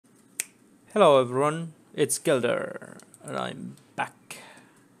Hello everyone, it's Gelder, and I'm back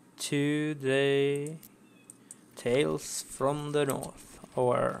to the Tales from the North,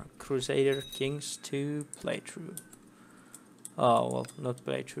 our Crusader Kings 2 playthrough. Oh, well, not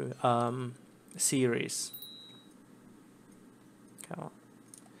playthrough, series. Come on.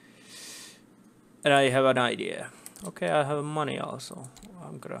 And I have an idea. Okay, I have money also.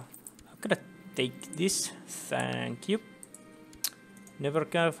 I'm gonna take this, thank you. Never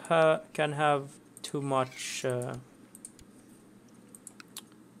can have too much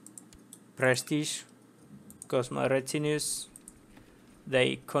prestige, because my retinues,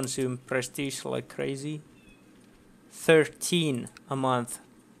 they consume prestige like crazy. 13 a month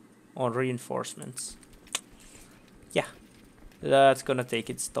on reinforcements. Yeah, that's gonna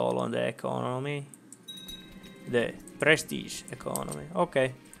take its toll on the economy. The prestige economy.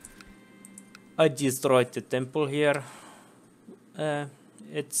 Okay. I destroyed the temple here.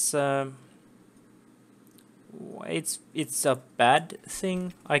 It's a bad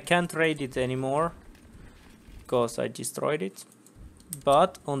thing. I can't raid it anymore because I destroyed it.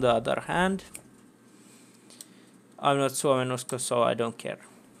 But on the other hand, I'm not Suomennusko, so I don't care.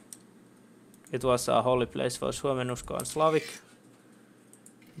 It was a holy place for Suomennusko and Slavic,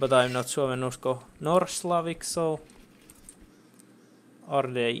 but I'm not Suomennusko nor Slavic, so are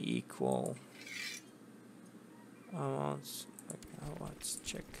they equal amounts? Let's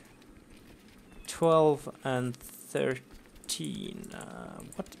check. 12 and 13.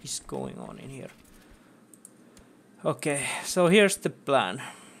 What is going on in here? Okay, so here's the plan.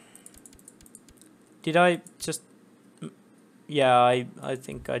 Did I just... Yeah, I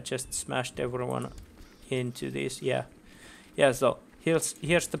think I just smashed everyone into this. Yeah, so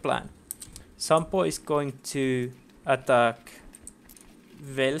here's the plan. Sampo is going to attack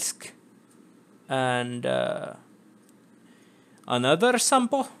Velsk, and another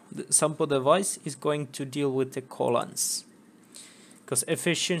Sampo the Wise, is going to deal with the colons, because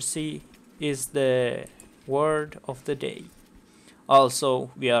efficiency is the word of the day.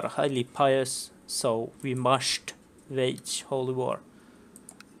 Also, we are highly pious, so we must wage holy war.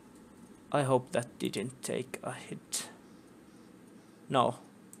 I hope that didn't take a hit. No.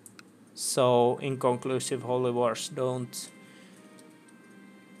 So inconclusive holy wars don't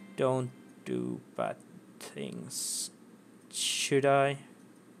do bad things. Should I?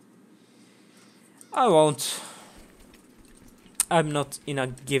 I won't. I'm not in a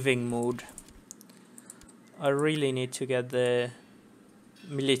giving mood. I really need to get the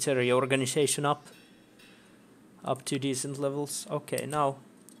military organization up to decent levels. Okay, now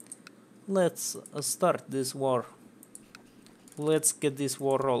let's start this war. Let's get this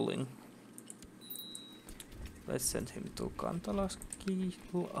war rolling. Let's send him to Kantalaski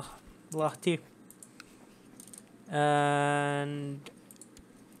Lahti. And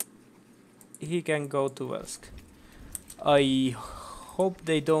he can go to Velsk. I hope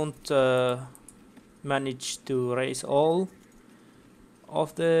they don't manage to raise all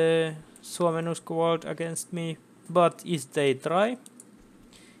of the Suomennusko world against me, but if they try,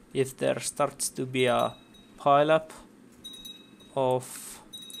 if there starts to be a pile-up of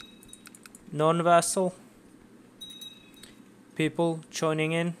non-vassal people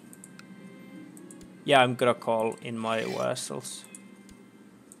joining in, yeah, I'm gonna call in my vassals.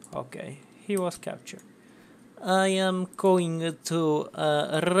 Okay, he was captured. I am going to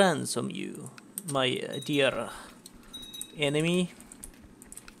ransom you, my dear enemy,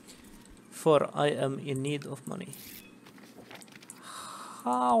 for I am in need of money.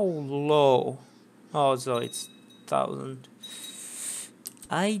 How low? Oh, so it's 1,000.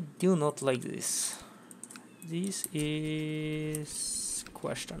 I do not like this. This is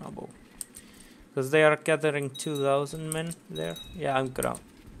questionable. Because they are gathering 2,000 men there. Yeah, I'm gonna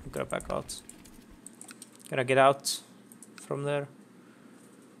back out. Gonna get out from there.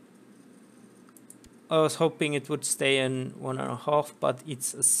 I was hoping it would stay in 1.5, but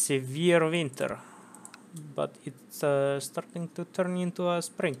it's a severe winter. But it's starting to turn into a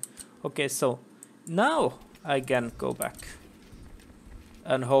spring. Okay, so now I can go back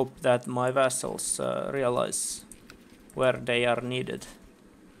and hope that my vassals realize where they are needed.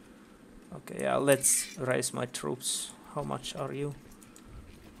 Okay, yeah, let's raise my troops. How much are you?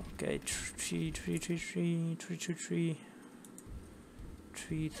 Okay, 3,700.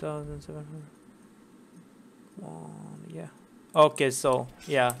 3,700. Yeah. Okay, so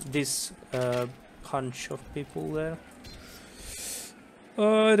yeah, this bunch of people there.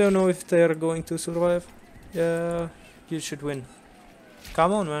 I don't know if they are going to survive. Yeah, you should win.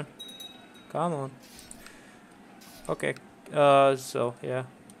 Come on, man. Come on. Okay. So yeah.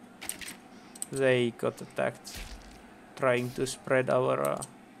 They got attacked, trying to spread our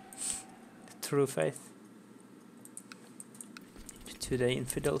true faith to the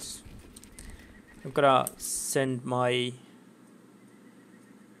infidels. I'm gonna send my...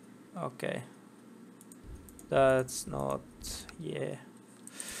 Okay. That's not... Yeah.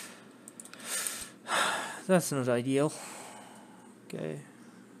 That's not ideal. Okay.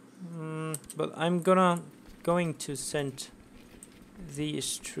 But I'm going to send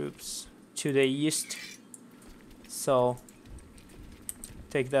these troops to the east. So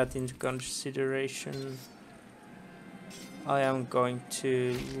take that into consideration. I am going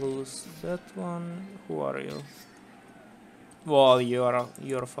to lose that one. Who are you? Well,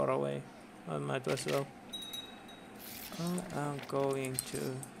 you're far away. I might as well. I am going to...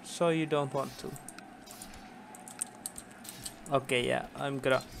 So you don't want to. Okay, yeah, I'm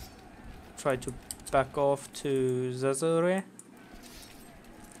gonna try to back off to Zazure.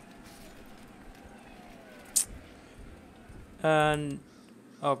 And...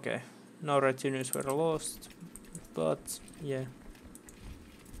 Okay, no retinues were lost. But, yeah.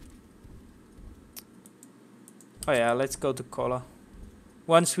 Oh yeah, let's go to Kola.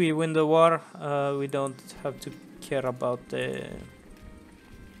 Once we win the war, we don't have to care about the...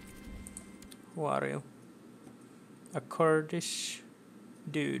 Who are you? A Kurdish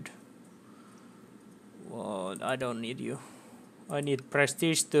dude. Well, I don't need you. I need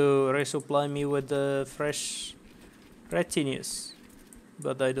prestige to resupply me with the fresh retinues.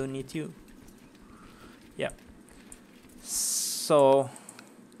 But I don't need you. Yeah. So...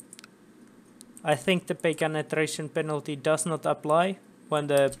 I think the pay penetration penalty does not apply when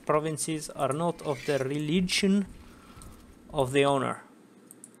the provinces are not of the religion of the owner.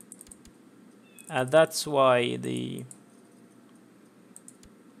 And that's why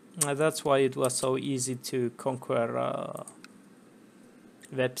that's why it was so easy to conquer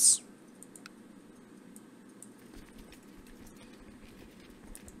Webs.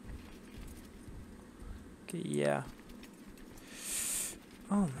 Okay, yeah.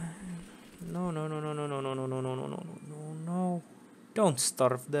 Oh man. No, no, no, no, no, no, no, no, no, no, no, no, no, no. Don't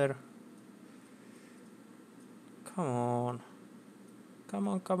starve there. Come on. Come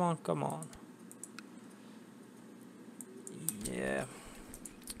on, come on, come on. Yeah.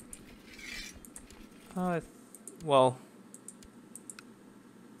 Well.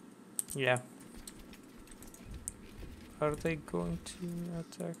 Yeah. Are they going to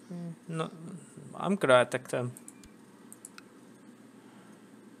attack me? No, I'm gonna attack them.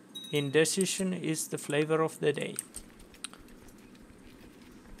 Indecision is the flavor of the day.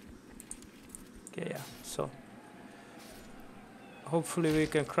 Okay, yeah, so hopefully we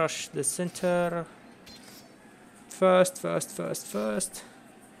can crush the center first.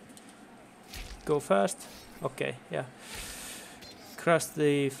 Go fast. Okay, yeah. Crush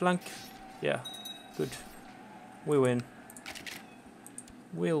the flank. Yeah, good. We win.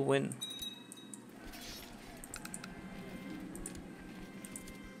 We'll win.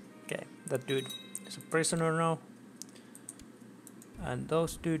 Okay, that dude is a prisoner now. And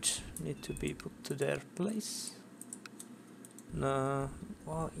those dudes need to be put to their place. No,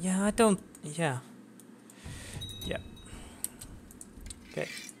 well, yeah, I don't, yeah. Yeah. Okay.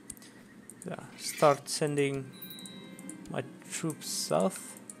 Yeah, start sending my troops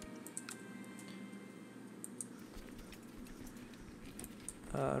south.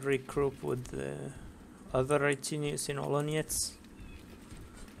 Regroup with the other retinues in Oloniets.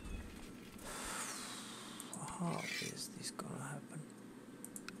 How is this gonna happen?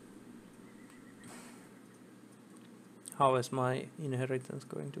 How is my inheritance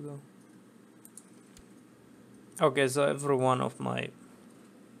going to go? Okay, so every one of my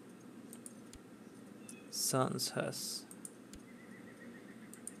sons has,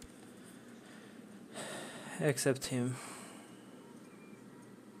 except him.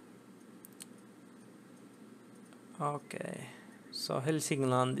 Okay, so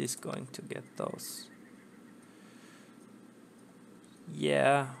Helsingland is going to get those.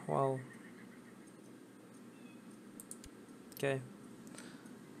 Yeah, well. Okay.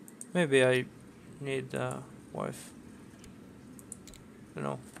 Maybe I need a wife. I don't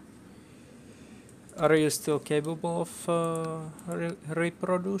know. Are you still capable of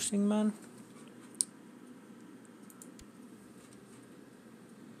reproducing, man?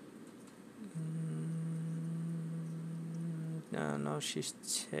 No, she's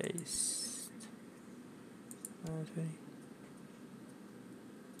chaste. Okay.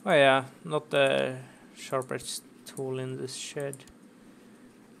 Oh yeah, not the sharpest tool in this shed.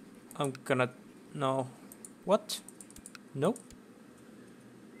 I'm gonna... No. What? No?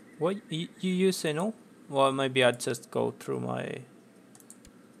 What? You say no? Well, maybe I'd just go through my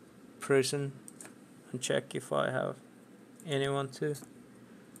prison and check if I have anyone to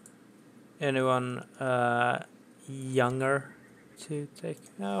anyone younger to take.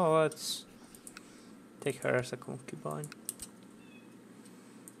 Oh, let's take her as a concubine.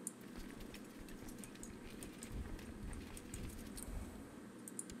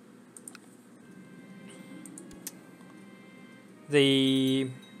 The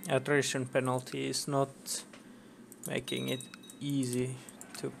attrition penalty is not making it easy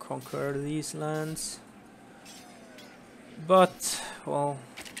to conquer these lands, but well,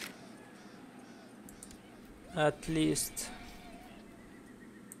 at least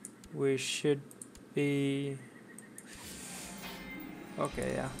we should be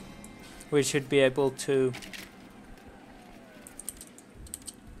okay. Yeah, we should be able to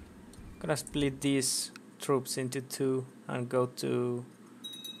gonna split these troops into two and go to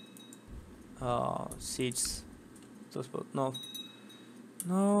siege those both. No,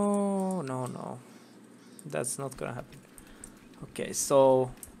 that's not gonna happen. Okay,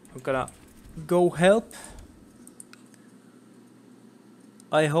 so I'm gonna go help.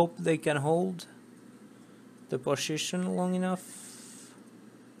 I hope they can hold the position long enough.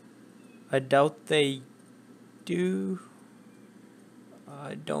 I doubt they do.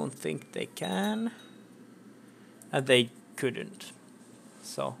 I don't think they can. And they couldn't.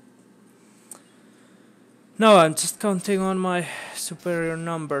 So no, I'm just counting on my superior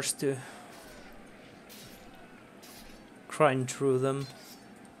numbers to grind through them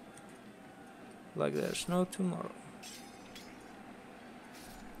like there's no tomorrow.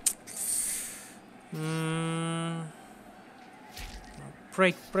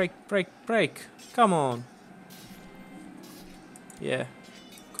 Break. Come on. Yeah.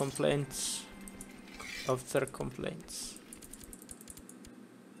 Complaints after complaints.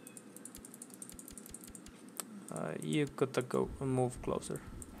 You gotta go and move closer.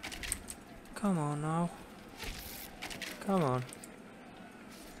 Come on now. Come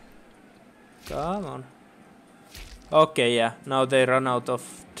on. Okay, yeah. Now they run out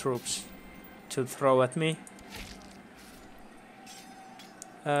of troops to throw at me.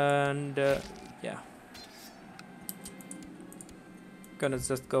 And yeah. Gonna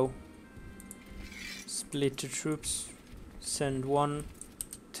just go split the troops. Send one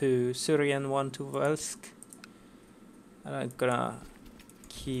to Syria and one to Velsk. And I'm gonna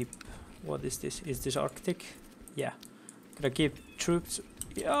keep... What is this? Is this Arctic? Yeah. Gonna keep troops...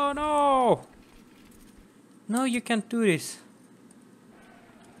 Oh no! No, you can't do this.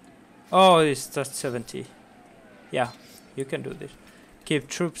 Oh, it's just 70. Yeah, you can do this. Keep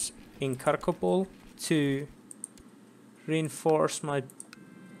troops in Kharkopol to reinforce my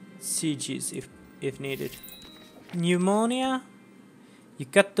sieges if needed. Pneumonia? You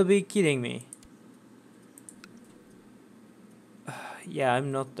got to be kidding me. Yeah,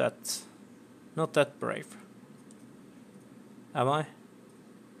 I'm not that brave. Am I?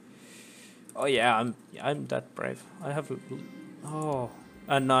 Oh yeah, I'm that brave. I have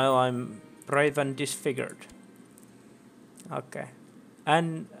and now I'm brave and disfigured. Okay.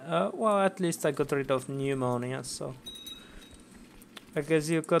 And well, at least I got rid of pneumonia, so I guess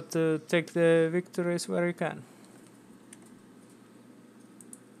you got to take the victories where you can.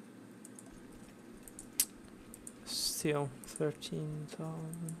 Still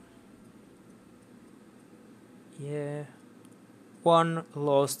 13,000. Yeah. One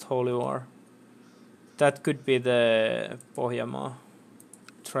lost holy war. That could be the Pohjanmaa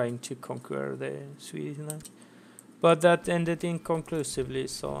trying to conquer the Swedish land. But that ended inconclusively,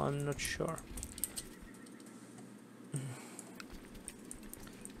 so I'm not sure.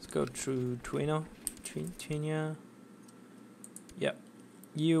 Let's go through Twinia. Yeah,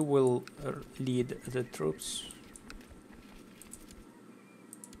 you will lead the troops.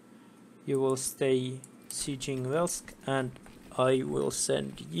 You will stay sieging Velsk, and I will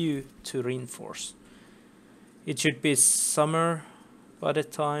send you to reinforce. It should be summer by the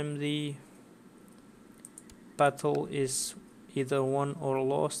time the battle is either won or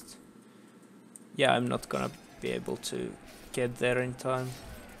lost. Yeah, I'm not gonna be able to get there in time,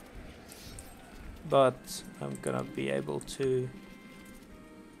 but I'm gonna be able to...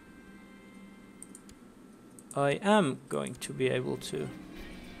 I am going to be able to...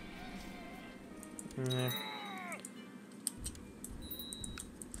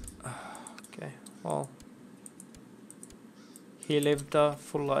 Okay, well, he lived a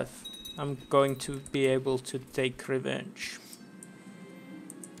full life. I'm going to be able to take revenge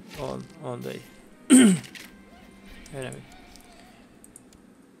on the enemy.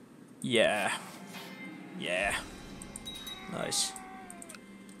 Yeah, nice.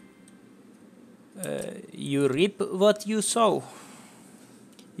 You reap what you sow.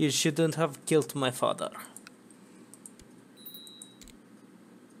 You shouldn't have killed my father.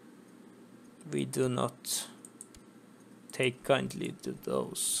 We do not take kindly to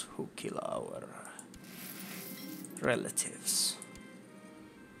those who kill our relatives.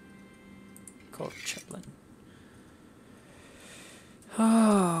 Court chaplain.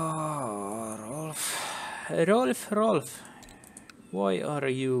 Oh, Rolf, why are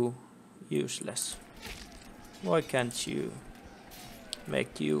you useless? Why can't you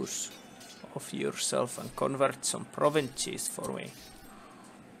make use of yourself and convert some provinces for me?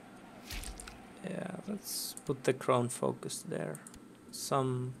 Yeah, let's put the crown focus there.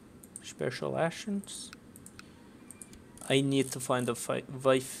 Some special actions. I need to find a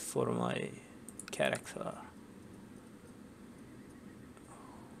wife for my character.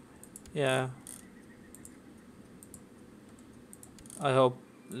 Yeah. I hope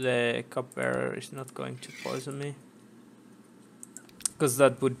the cupbearer is not going to poison me. Because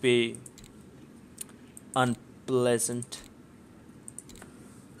that would be unpleasant.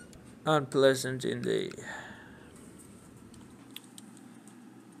 Unpleasant in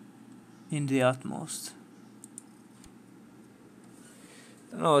the utmost.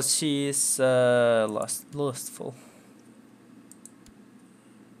 No, she is lustful.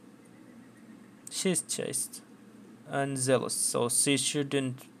 She's chaste and zealous, so she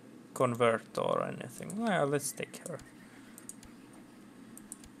shouldn't convert or anything. Well, let's take her.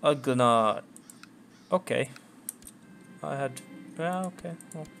 I'm gonna... Okay. I had... Yeah, okay.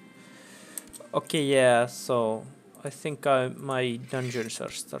 Well. Okay, yeah, so... I think my dungeons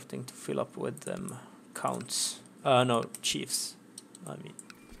are starting to fill up with them counts. No, chiefs. I mean,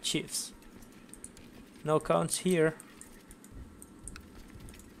 chiefs. No counts here.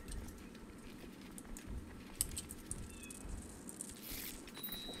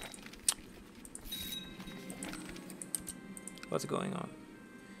 What's going on?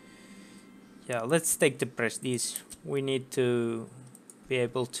 Yeah, let's take the prestige. We need to be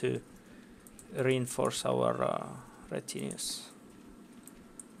able to reinforce our retinues,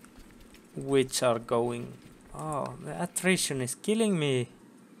 which are going... Oh, the attrition is killing me.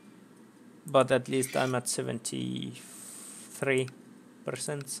 But at least I'm at 73%,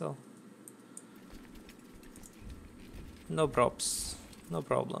 so... No props, no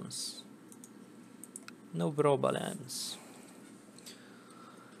problems. No problems.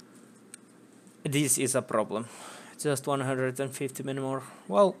 This is a problem. Just 150 men more.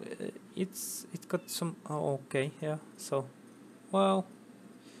 Well, it got some... Oh, okay, yeah, so... Well...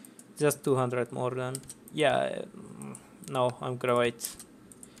 Just 200 more than... Yeah, no, I'm gonna wait.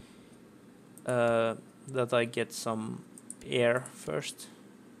 That I get some air first.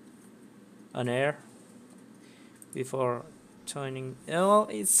 An air. Before joining... Well,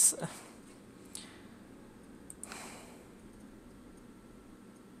 it's...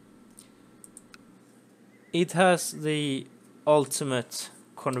 It has the ultimate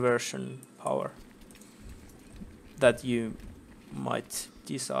conversion power that you might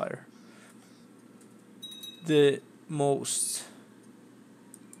desire. The most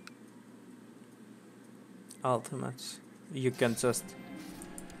ultimate. You can just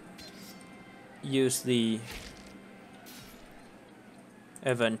use the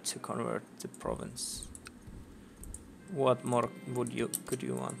event to convert the province. What more could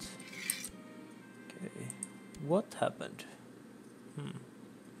you want? Okay. What happened?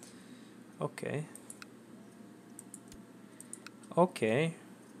 Okay. Okay.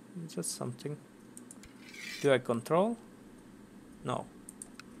 Just something. Do I control? No.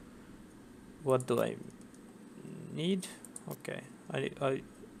 What do I need? Okay.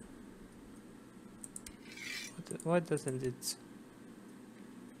 Why doesn't it...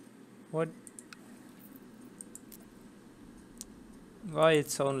 What? Why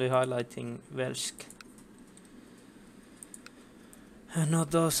it's only highlighting Welsh? And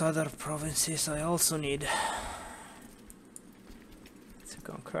not those other provinces I also need to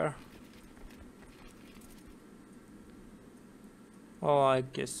conquer. Oh, I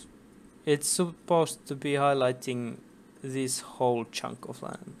guess it's supposed to be highlighting this whole chunk of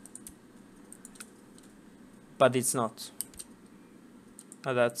land. But it's not.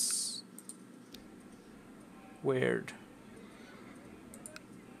 That's weird.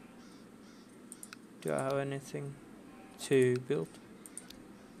 Do I have anything to build?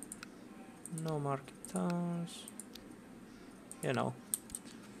 No market towns. You know.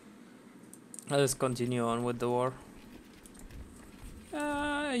 Let's continue on with the war.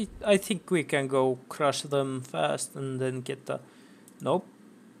 I think we can go crush them fast and then get a nope.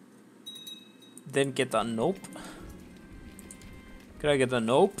 Then get a nope. Can I get a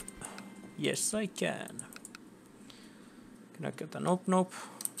nope? Yes, I can. Can I get a nope, nope?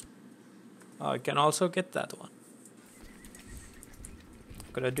 I can also get that one.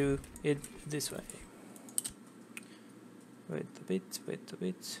 Gonna do it this way. Wait a bit, wait a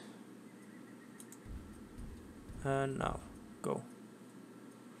bit. And now, go.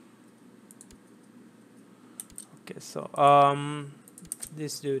 Okay, so,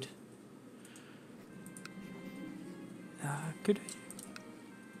 this dude. Could I?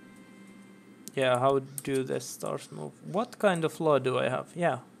 Yeah, how do the stars move? What kind of law do I have?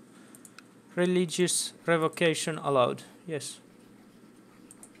 Yeah. Religious revocation allowed. Yes.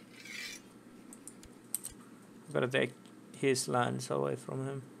 Gotta take his lands away from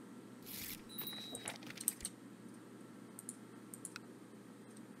him.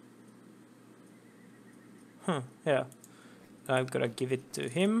 Huh, yeah. I'm gonna give it to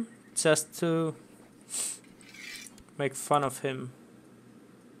him just to make fun of him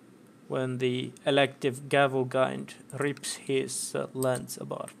when the elective Gavelgind rips his lands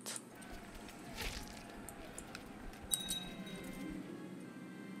apart.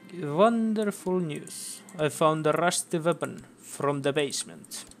 Wonderful news. I found a rusty weapon from the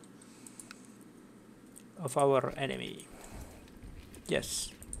basement of our enemy.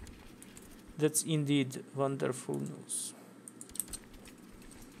 Yes. That's indeed wonderful news.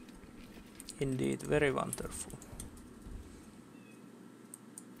 Indeed, very wonderful.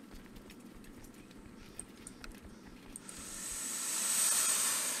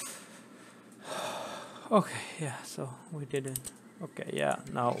 Okay, yeah, so we didn't. Okay, yeah,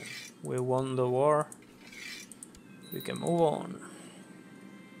 now we won the war. We can move on.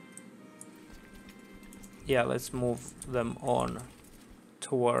 Yeah, let's move them on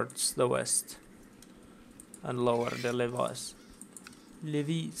towards the west and lower the levies.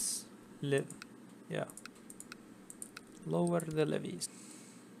 Yeah. Lower the levies.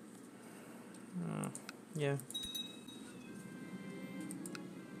 Yeah.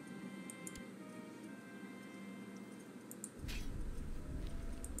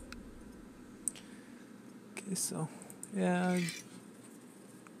 Okay, so yeah,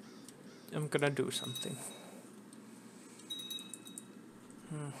 I'm gonna do something.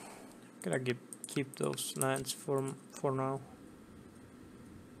 Gonna keep those lands for now.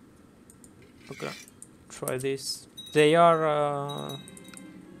 I'm gonna try this. They are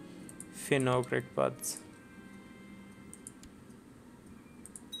Finno-Ugric, but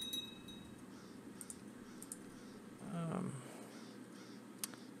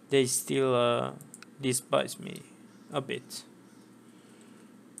they still despise me a bit,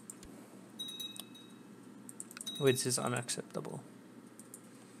 which is unacceptable.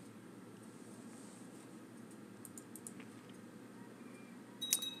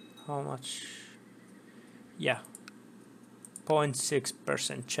 How much? Yeah,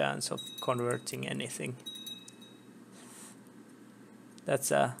 0.6% chance of converting anything.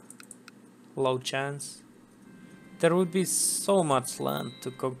 That's a low chance. There would be so much land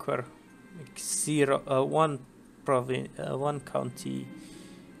to conquer, like one county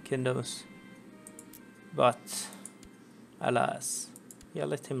kingdoms, but alas, yeah,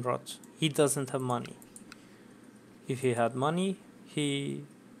 let him rot. He doesn't have money. If he had money, he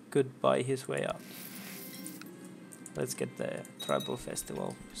could buy his way out. Let's get the tribal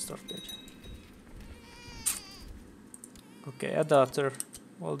festival started. Okay, a daughter.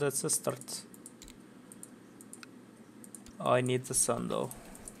 Well, that's a start. I need the sun though.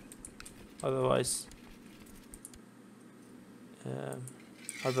 Otherwise,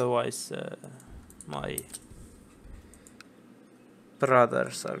 my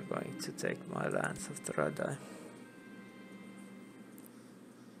brothers are going to take my lands after I die.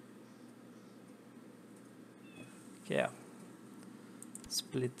 Yeah,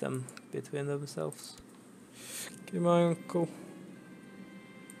 split them between themselves. Okay, my uncle,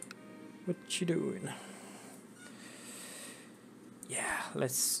 what you doing? Yeah,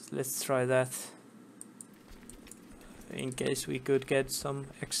 let's try that. In case we could get some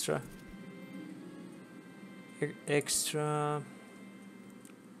extra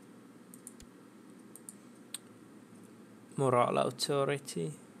moral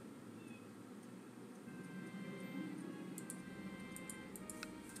authority.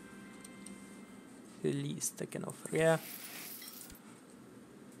 The least I can offer, yeah.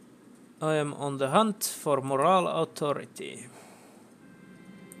 I am on the hunt for moral authority.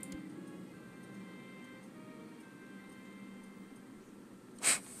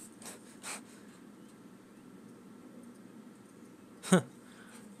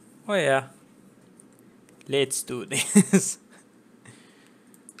 Oh yeah. Let's do this.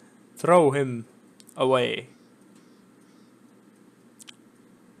 Throw him away.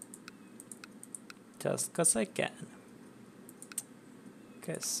 Just cause I can.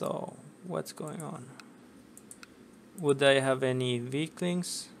 Okay, so what's going on? Would I have any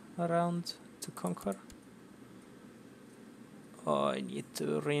weaklings around to conquer? Oh, I need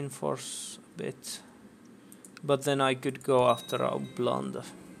to reinforce a bit. But then I could go after our blonde.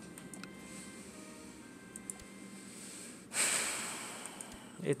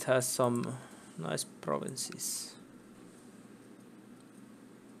 It has some nice provinces,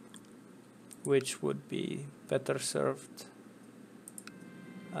 which would be better served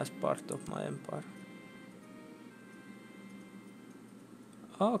as part of my empire.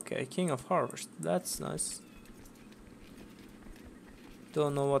 Okay, King of Harvest, that's nice.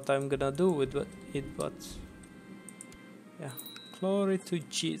 Don't know what I'm gonna do with it, but yeah. Glory to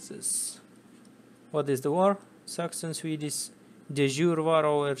Jesus. What is the war? Saxon-Swedish de jure war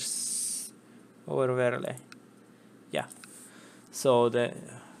over Verle. Yeah. So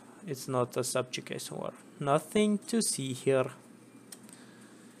it's not a subjugation war. Nothing to see here.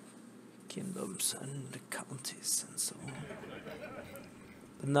 Kingdoms and counties and so on.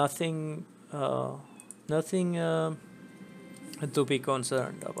 But nothing to be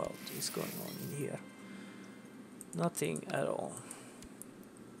concerned about is going on in here. Nothing at all.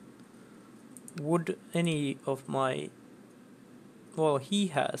 Would any of my... Well, he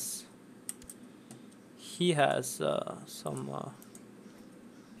has some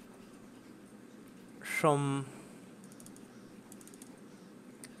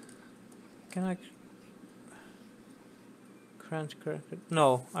can I grant credit?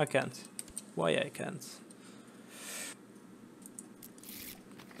 No, I can't. Why I can't?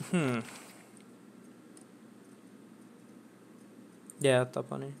 Yeah,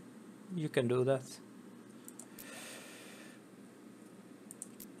 Tapani, you can do that.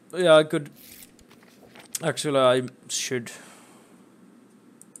 Yeah, I could. Actually, I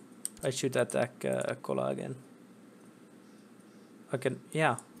should attack Kola again. I can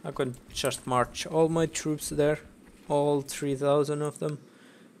just march all my troops there, all 3,000 of them,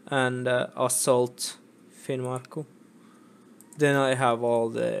 and assault Finnmark. Then I have all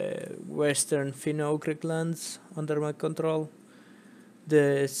the Western Finno-Ugric lands under my control.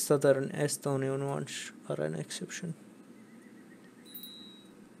 The southern Estonian ones are an exception.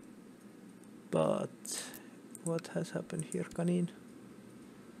 But what has happened here, Kanin?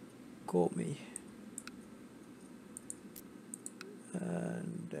 Komi.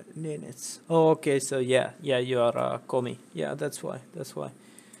 And Nenets. Oh, okay, so yeah, you are Komi. Yeah, that's why.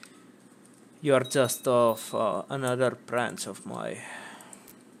 You are just of another branch of my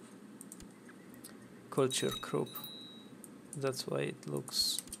culture group. That's why it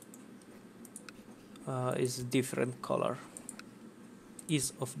looks is different color.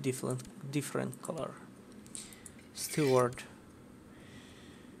 Is of different color. Steward.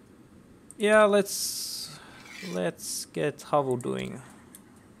 Yeah, let's get Havu doing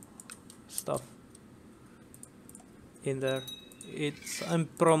stuff in there. I'm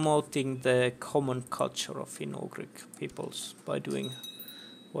promoting the common culture of Finno-Ugric peoples by doing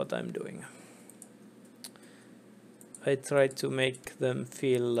what I'm doing. I try to make them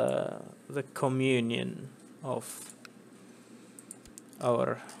feel the communion of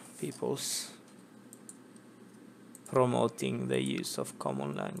our peoples, promoting the use of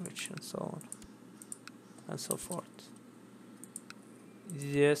common language and so on and so forth.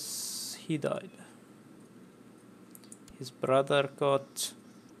 Yes, he died. His brother got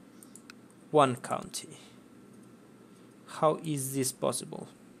one county. How is this possible?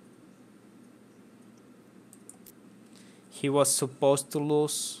 He was supposed to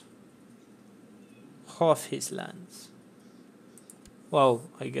lose half his lands. Well,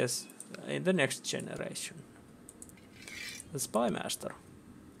 I guess in the next generation. The Spy Master.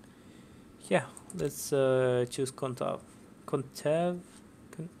 Yeah, let's choose Kontav.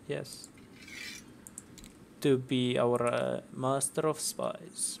 Yes. To be our master of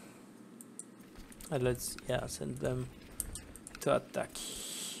spies. And let's send them to attack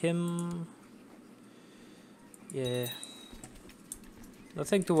him. Yeah.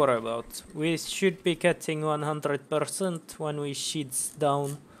 Nothing to worry about. We should be getting 100% when we shoots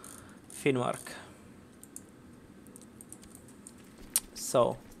down Finnmark.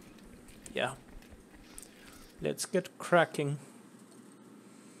 So, yeah. Let's get cracking.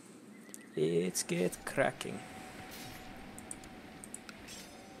 Let's get cracking.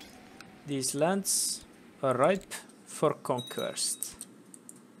 These lands are ripe for conquest.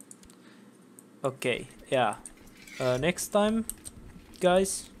 Okay, yeah. Next time,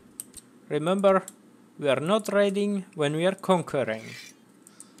 guys, remember, we are not raiding when we are conquering.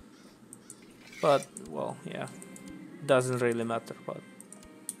 But, well, yeah, doesn't really matter, but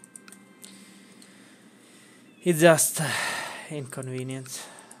it's just inconvenient.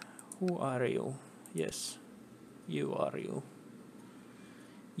 Who are you? Yes, You are you.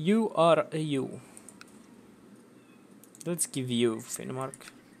 You are a you. Let's give you Finnmark.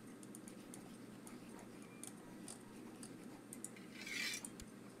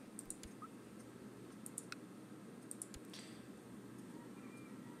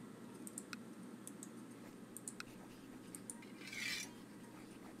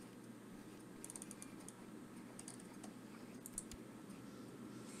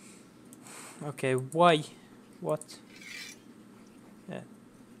 Okay, why? What? Yeah.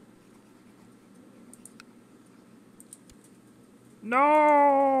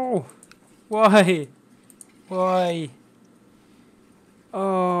 No! Why? Why?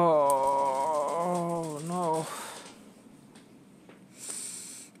 Oh no.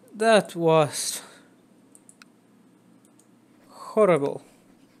 That was horrible.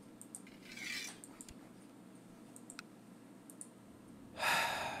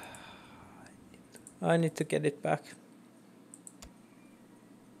 I need to get it back.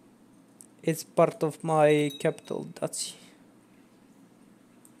 It's part of my capital duchy.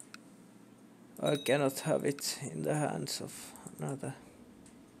 I cannot have it in the hands of another.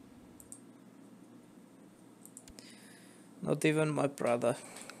 Not even my brother.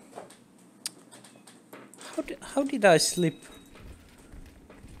 How did I slip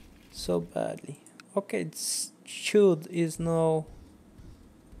so badly? Okay, Jude is now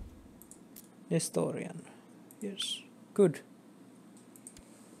Nestorian. Yes, good.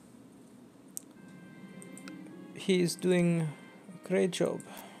 He is doing a great job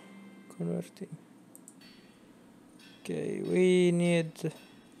converting. Okay, we need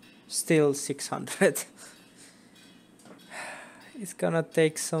still 600. It's gonna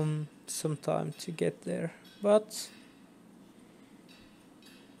take some time to get there, but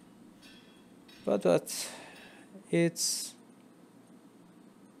it's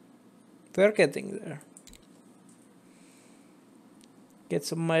we're getting there. Get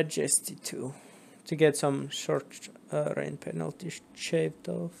some majesty too, to get some short rain penalties shaved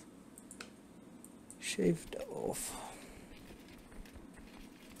off.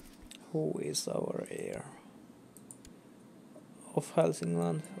 Who is our heir? Of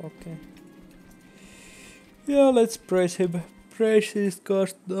Hälsingland, okay. Yeah, let's praise him. Praises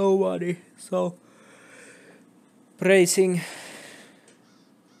cost no money, so praising.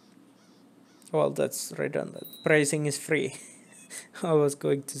 Well, that's redundant. Praising is free. I was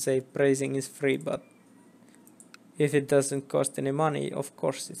going to say praising is free, but if it doesn't cost any money, of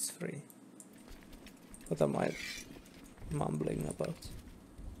course it's free. What am I mumbling about?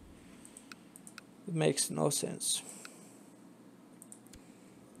 It makes no sense.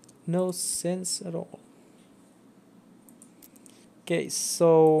 No sense at all. Okay,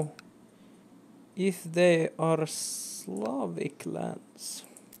 so if they are Slavic lands,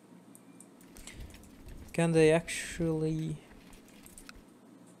 can they actually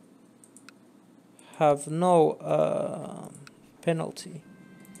have no penalty?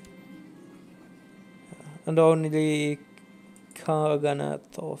 And only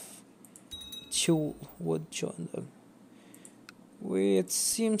Khaganate of Chu would join them. It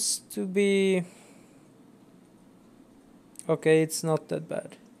seems to be okay, it's not that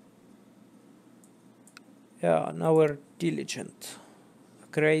bad. Yeah, now we're diligent. A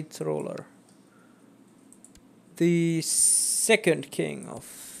great ruler. The second king of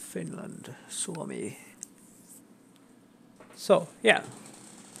Finland, Suomi. So, yeah.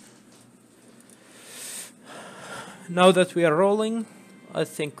 Now that we are rolling, I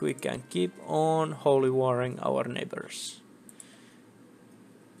think we can keep on holy warring our neighbors.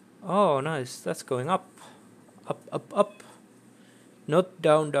 Oh, nice. That's going up. Up. Not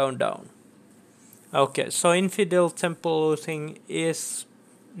down. Okay, so infidel temple looting is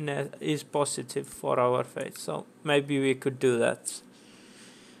positive for our faith. So maybe we could do that.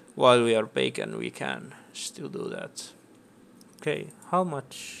 While we are pagan, we can still do that. Okay, how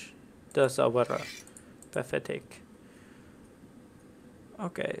much does our pathetic?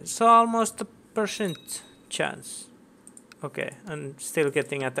 Okay, so almost 1% chance. Okay, and still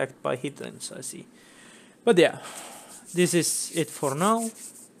getting attacked by Hitlerns, I see. But yeah, this is it for now.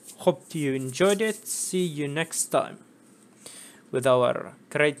 Hope you enjoyed it. See you next time with our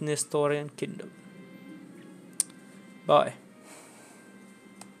great Nestorian kingdom. Bye.